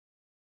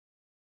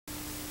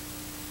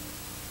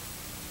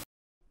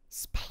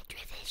Spank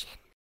Revision.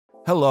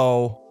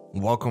 Hello,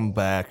 welcome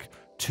back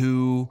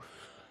to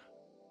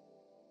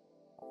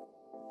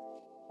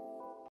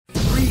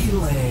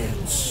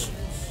Freelance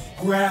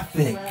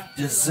graphic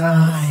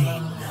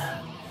design.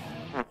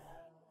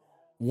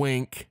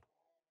 Wink.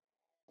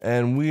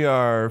 And we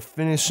are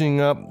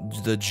finishing up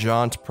the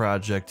J4UNT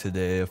project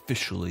today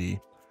officially.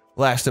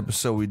 Last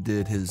episode we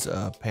did his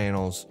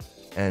panels,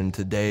 and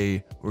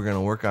today we're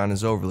gonna work on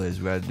his overlays.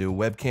 We gotta do a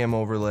webcam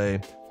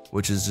overlay,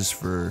 which is just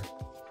for,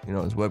 you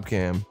know, his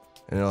webcam,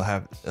 and it'll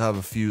have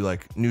a few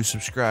like new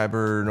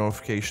subscriber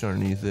notification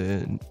underneath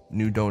it,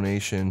 new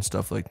donation,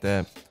 stuff like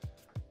that.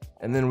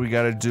 And then we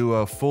gotta do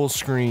a full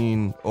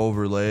screen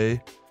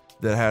overlay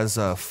that has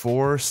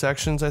 4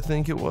 sections, I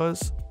think it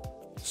was.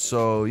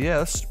 So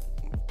yes,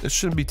 it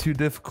shouldn't be too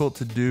difficult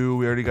to do.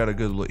 We already got a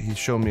good, he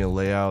showed me a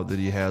layout that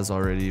he has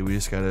already. We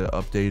just gotta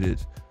update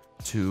it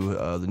to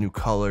the new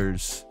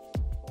colors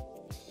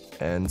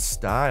and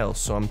style.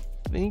 So I'm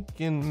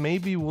thinking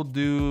maybe we'll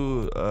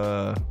do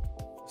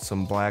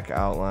some black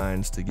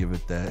outlines to give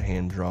it that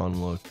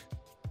hand-drawn look.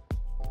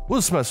 We'll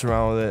just mess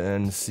around with it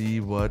and see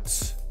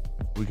what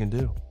we can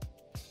do.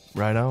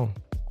 Right on.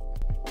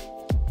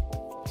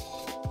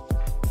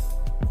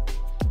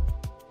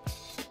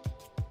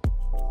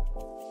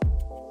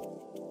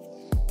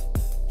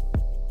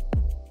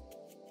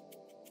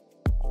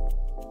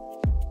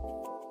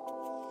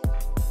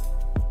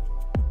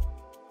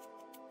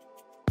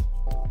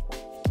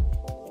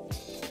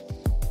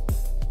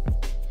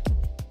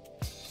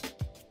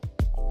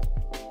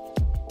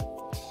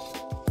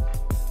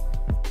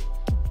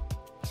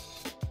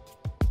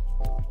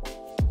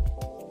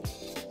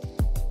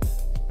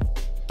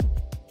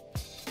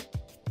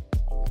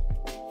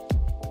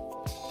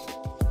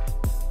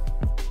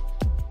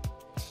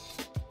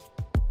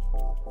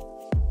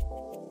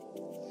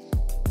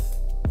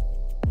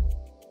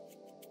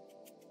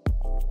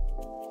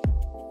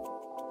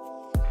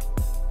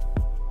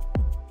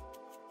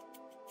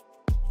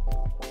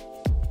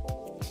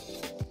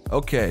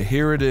 Okay,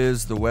 here it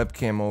is. The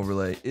webcam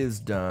overlay is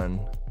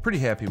done. Pretty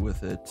happy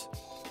with it.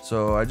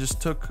 So I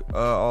just took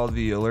all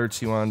the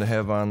alerts you wanted to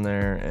have on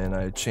there, and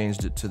I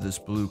changed it to this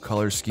blue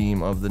color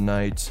scheme of the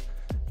night,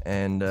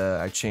 and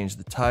I changed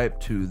the type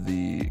to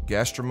the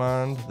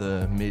Gastromond,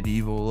 the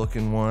medieval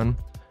looking one.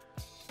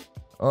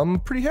 I'm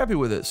pretty happy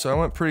with it. So I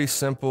went pretty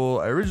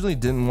simple. I originally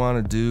didn't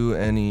want to do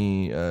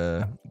any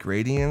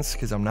gradients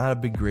because I'm not a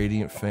big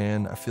gradient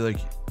fan. I feel like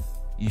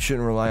you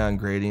shouldn't rely on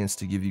gradients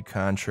to give you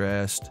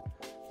contrast.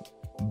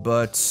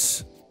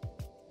 But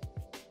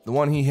the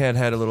one he had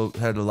a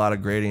lot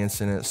of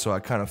gradients in it, so I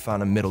kind of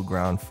found a middle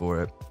ground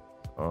for it.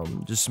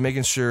 Just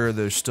making sure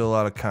there's still a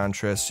lot of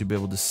contrast, so you'll be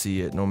able to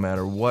see it no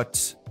matter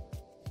what.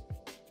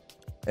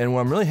 And what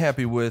I'm really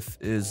happy with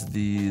is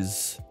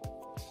these,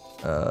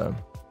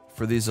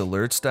 for these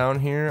alerts down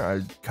here,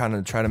 I kind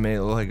of try to make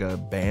it look like a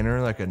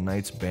banner, like a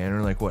knight's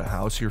banner, like what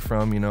house you're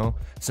from, you know,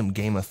 some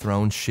Game of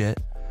Thrones shit.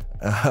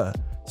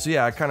 So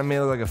yeah, I kind of made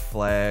it like a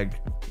flag.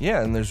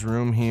 Yeah, and there's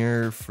room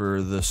here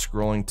for the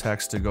scrolling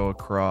text to go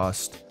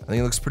across. I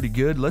think it looks pretty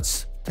good.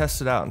 Let's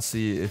test it out and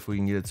see if we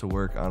can get it to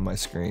work on my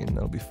screen.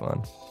 That'll be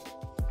fun.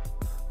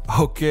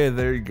 Okay,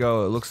 there you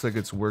go. It looks like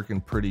it's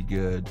working pretty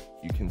good.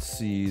 You can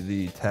see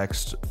the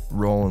text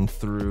rolling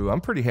through.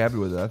 I'm pretty happy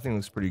with it. I think it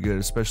looks pretty good,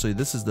 especially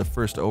this is the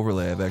first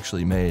overlay I've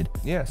actually made.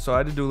 Yeah, so I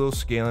had to do a little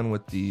scaling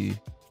with the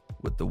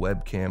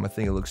webcam. I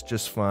think it looks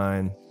just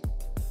fine.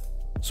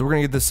 So we're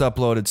gonna get this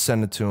uploaded,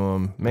 send it to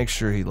him, make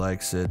sure he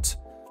likes it.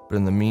 But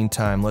in the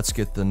meantime, let's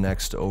get the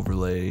next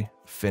overlay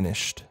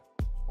finished.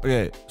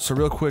 Okay, so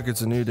real quick,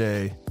 it's a new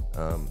day.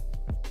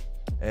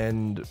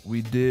 And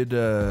we did,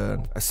 I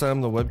sent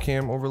him the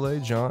webcam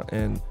overlay, John,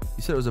 and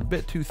he said it was a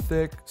bit too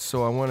thick.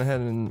 So I went ahead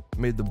and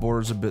made the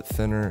borders a bit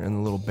thinner and the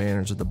little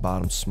banners at the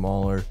bottom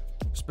smaller.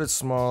 Just a bit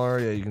smaller.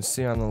 Yeah, you can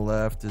see on the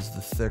left is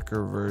the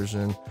thicker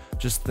version.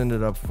 Just thinned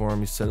it up for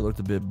him. He said it looked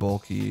a bit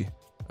bulky.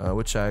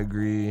 Which I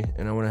agree,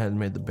 and I went ahead and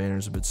made the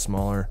banners a bit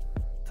smaller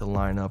to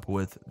line up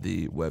with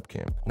the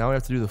webcam. Now we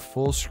have to do the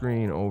full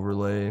screen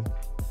overlay,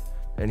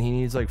 and he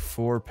needs like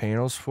 4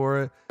 panels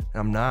for it.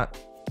 And I'm not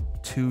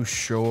too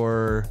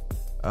sure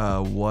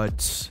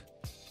what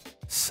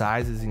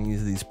sizes he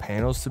needs these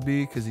panels to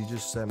be, because he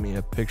just sent me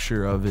a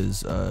picture of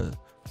his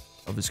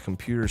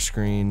computer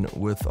screen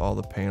with all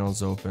the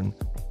panels open.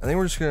 I think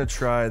we're just gonna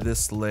try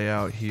this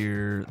layout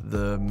here.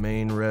 The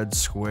main red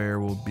square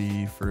will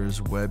be for his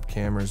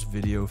webcam's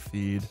video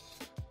feed.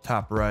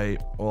 Top right,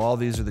 well, all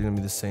these are gonna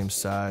be the same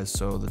size.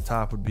 So the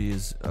top would be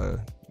his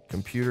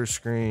computer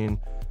screen.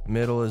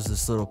 Middle is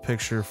this little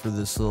picture for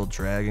this little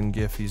dragon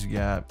gif he's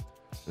got.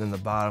 And then the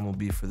bottom will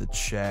be for the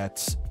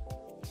chats.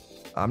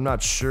 I'm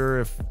not sure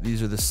if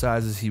these are the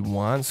sizes he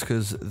wants,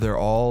 because they're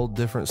all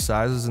different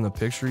sizes in the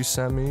picture he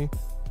sent me.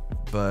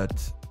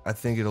 But I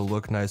think it'll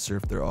look nicer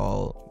if they're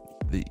all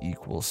the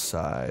equal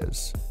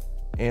size,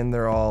 and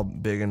they're all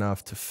big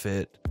enough to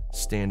fit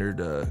standard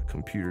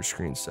computer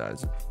screen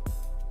sizes.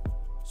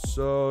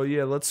 So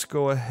yeah, let's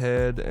go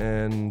ahead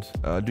and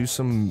do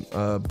some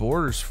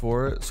borders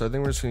for it. So I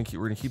think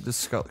we're gonna keep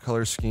this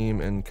color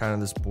scheme, and kind of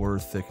this border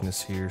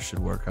thickness here should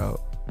work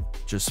out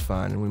just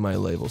fine. And we might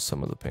label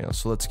some of the panels.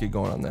 So let's get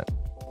going on that.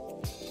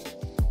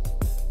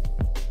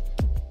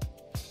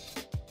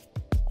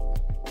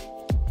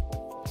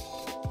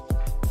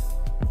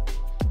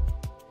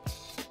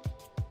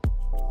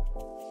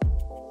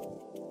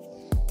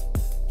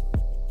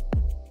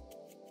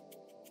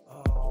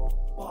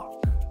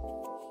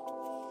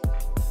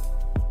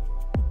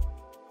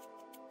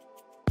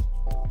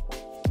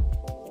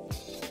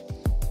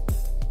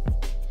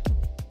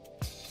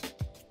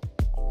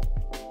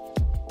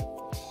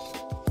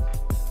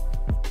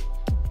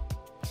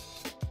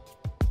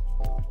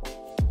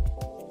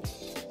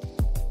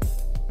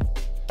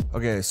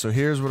 Okay, so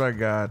here's what I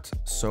got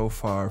so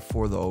far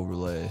for the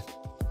overlay.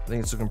 I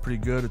think it's looking pretty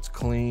good. It's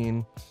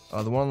clean.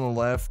 The one on the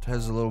left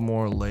has a little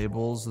more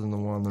labels than the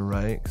one on the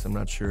right, because I'm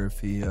not sure if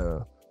he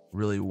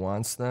really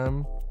wants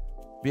them.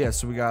 But yeah,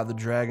 so we got the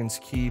Dragon's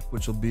Keep,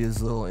 which will be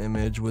his little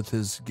image with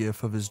his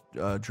gif of his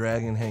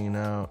dragon hanging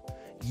out.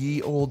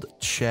 Ye Old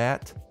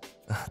Chat,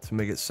 to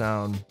make it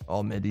sound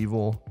all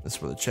medieval. That's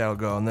where the chat will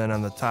go. And then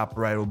on the top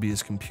right will be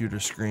his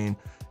computer screen.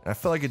 And I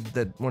feel like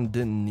that one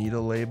didn't need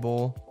a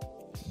label,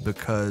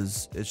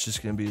 because it's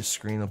just gonna be a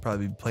screen. He'll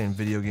probably be playing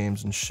video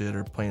games and shit,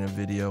 or playing a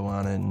video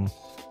on it, and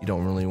you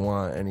don't really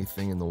want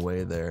anything in the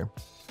way there.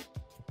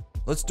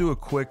 Let's do a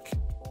quick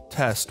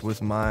test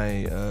with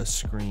my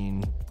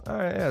screen. All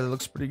right, yeah, it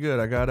looks pretty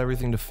good. I got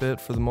everything to fit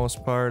for the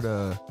most part.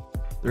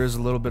 There is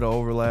a little bit of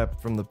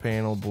overlap from the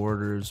panel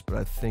borders, but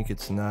I think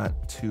it's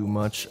not too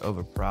much of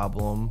a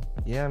problem.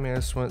 Yeah, I mean, I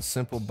just went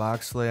simple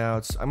box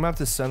layouts. I'm gonna have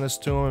to send this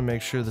to him and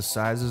make sure the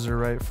sizes are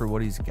right for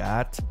what he's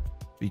got,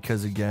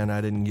 because again,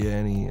 I didn't get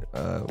any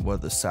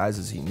what the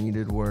sizes he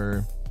needed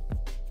were.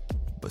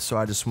 But so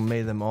I just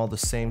made them all the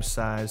same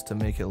size to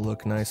make it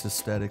look nice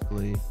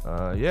aesthetically.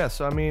 Yeah,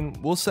 so I mean,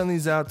 we'll send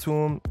these out to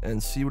him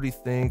and see what he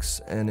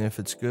thinks, and if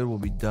it's good, we'll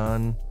be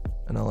done.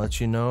 And I'll let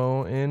you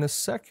know in a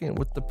second.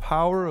 With the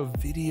power of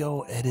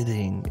video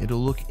editing, it'll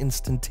look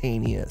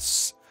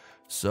instantaneous.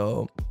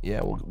 So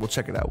yeah, we'll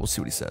check it out. We'll see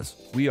what he says.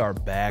 We are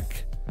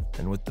back,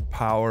 and with the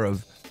power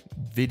of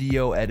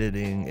video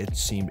editing, it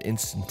seemed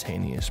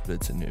instantaneous, but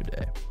it's a new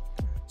day.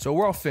 So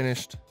we're all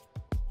finished.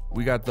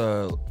 We got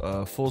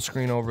the full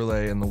screen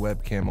overlay and the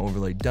webcam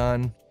overlay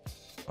done.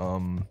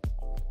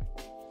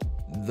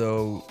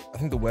 Though I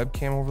think the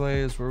webcam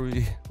overlay is where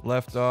we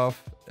left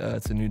off.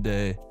 It's a new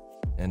day,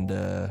 and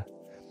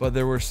but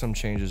there were some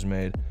changes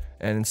made.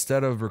 And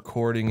instead of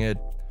recording it,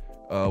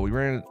 we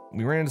ran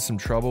into some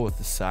trouble with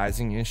the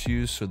sizing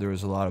issues. So there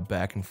was a lot of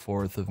back and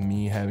forth of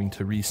me having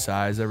to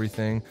resize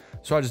everything.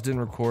 So I just didn't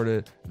record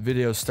it. The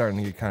video's starting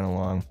to get kind of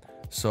long,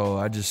 so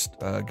I just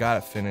got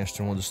it finished,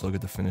 and we'll just look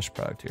at the finished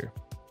product here.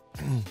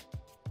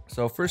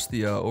 So first,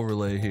 the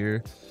overlay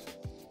here.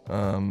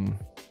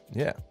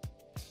 Yeah,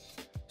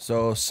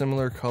 so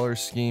similar color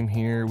scheme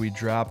here. We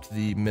dropped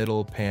the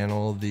middle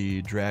panel,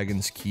 the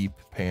Dragon's Keep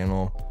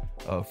panel,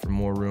 for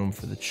more room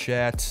for the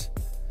chat.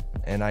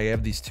 And I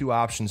have these two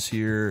options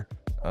here.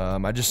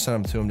 I just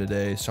sent them to him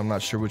today, so I'm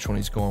not sure which one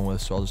he's going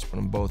with, so I'll just put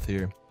them both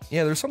here.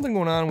 Yeah, there's something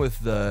going on with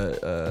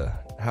the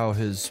how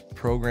his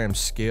program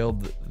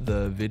scaled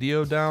the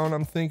video down,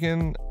 I'm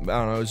thinking. I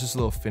don't know, it was just a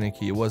little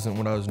finicky. It wasn't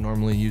what I was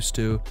normally used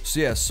to. So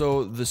yeah,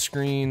 so the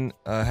screen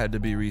had to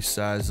be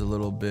resized a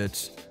little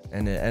bit,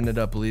 and it ended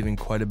up leaving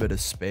quite a bit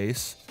of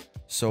space.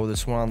 So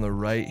this one on the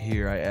right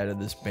here, I added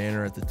this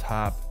banner at the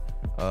top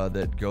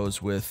that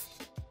goes with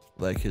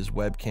like his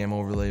webcam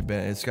overlay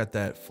banner. It's got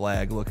that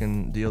flag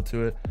looking deal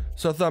to it.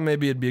 So I thought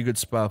maybe it'd be a good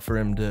spot for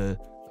him to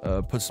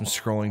put some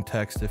scrolling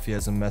text if he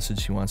has a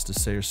message he wants to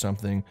say or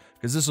something,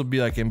 because this will be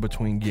like in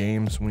between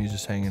games when he's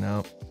just hanging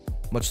out,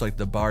 much like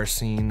the bar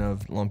scene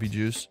of Lumpy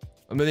Juice.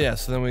 But yeah,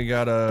 so then we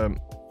got a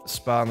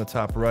spot on the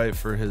top right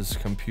for his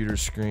computer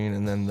screen,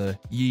 and then the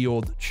ye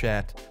old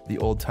chat, the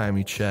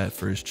old-timey chat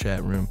for his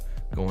chat room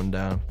going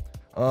down.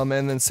 And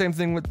then same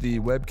thing with the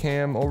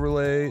webcam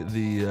overlay.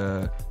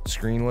 The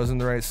screen wasn't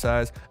the right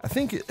size. I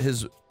think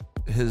his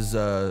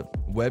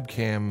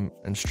webcam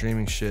and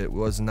streaming shit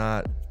was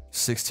not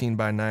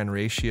 16:9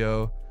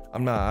 ratio. I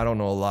don't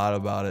know a lot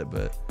about it,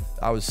 but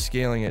I was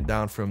scaling it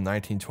down from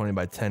 1920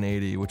 by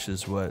 1080, which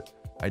is what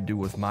I do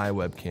with my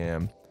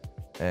webcam,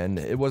 and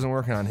it wasn't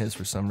working on his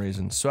for some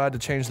reason. So I had to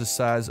change the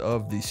size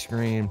of the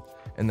screen,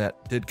 and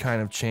that did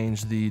kind of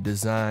change the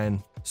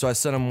design. So I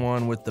sent him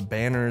one with the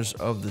banners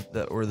of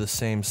that were the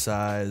same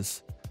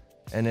size,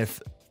 and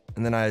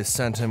then I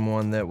sent him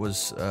one that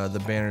was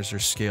the banners are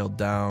scaled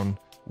down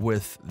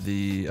with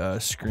the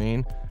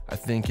screen. I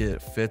think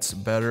it fits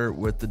better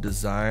with the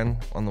design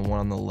on the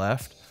one on the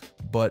left,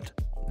 but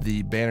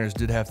the banners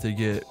did have to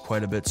get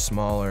quite a bit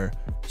smaller,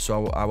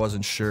 so I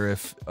wasn't sure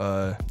if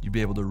you'd be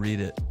able to read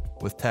it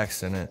with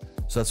text in it.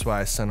 So that's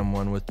why I sent him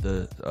one with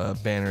the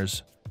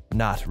banners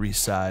not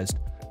resized,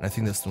 and I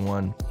think that's the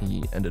one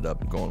he ended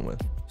up going with.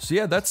 So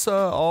yeah, that's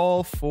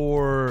all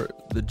for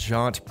the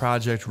J4UNT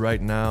project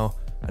right now.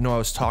 I know I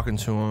was talking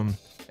to him,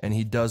 and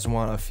he does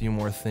want a few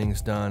more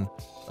things done,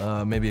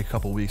 maybe a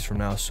couple weeks from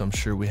now, so I'm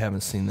sure we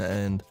haven't seen the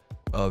end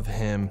of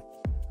him.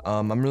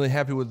 I'm really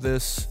happy with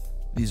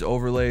these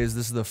overlays.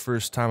 This is the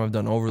first time I've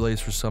done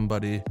overlays for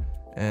somebody,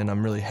 and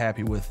I'm really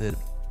happy with it.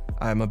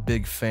 I'm a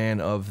big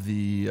fan of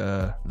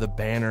the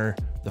banner,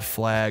 the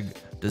flag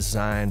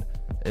design.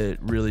 It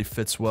really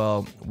fits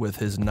well with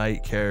his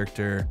knight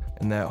character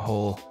and that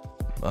whole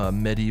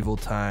medieval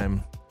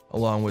time,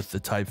 along with the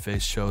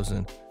typeface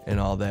chosen and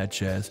all that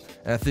jazz.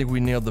 And I think we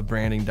nailed the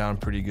branding down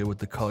pretty good with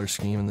the color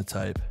scheme and the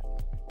type.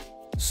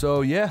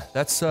 So yeah,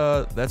 that's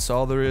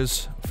all there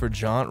is for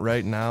J4UNT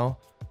right now.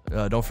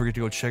 Don't forget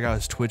to go check out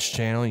his Twitch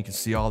channel. You can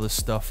see all this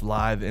stuff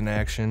live in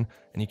action,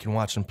 and you can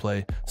watch him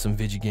play some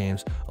video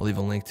games. I'll leave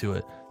a link to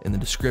it in the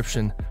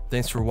description.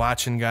 Thanks for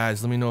watching,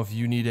 guys. Let me know if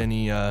you need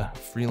any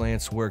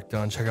freelance work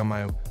done. Check out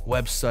my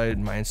website,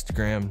 my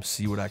Instagram,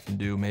 see what I can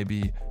do.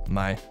 Maybe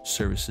my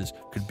services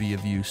could be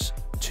of use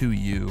to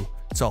you.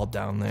 It's all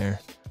down there.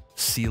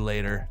 See you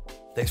later.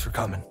 Thanks for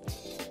coming.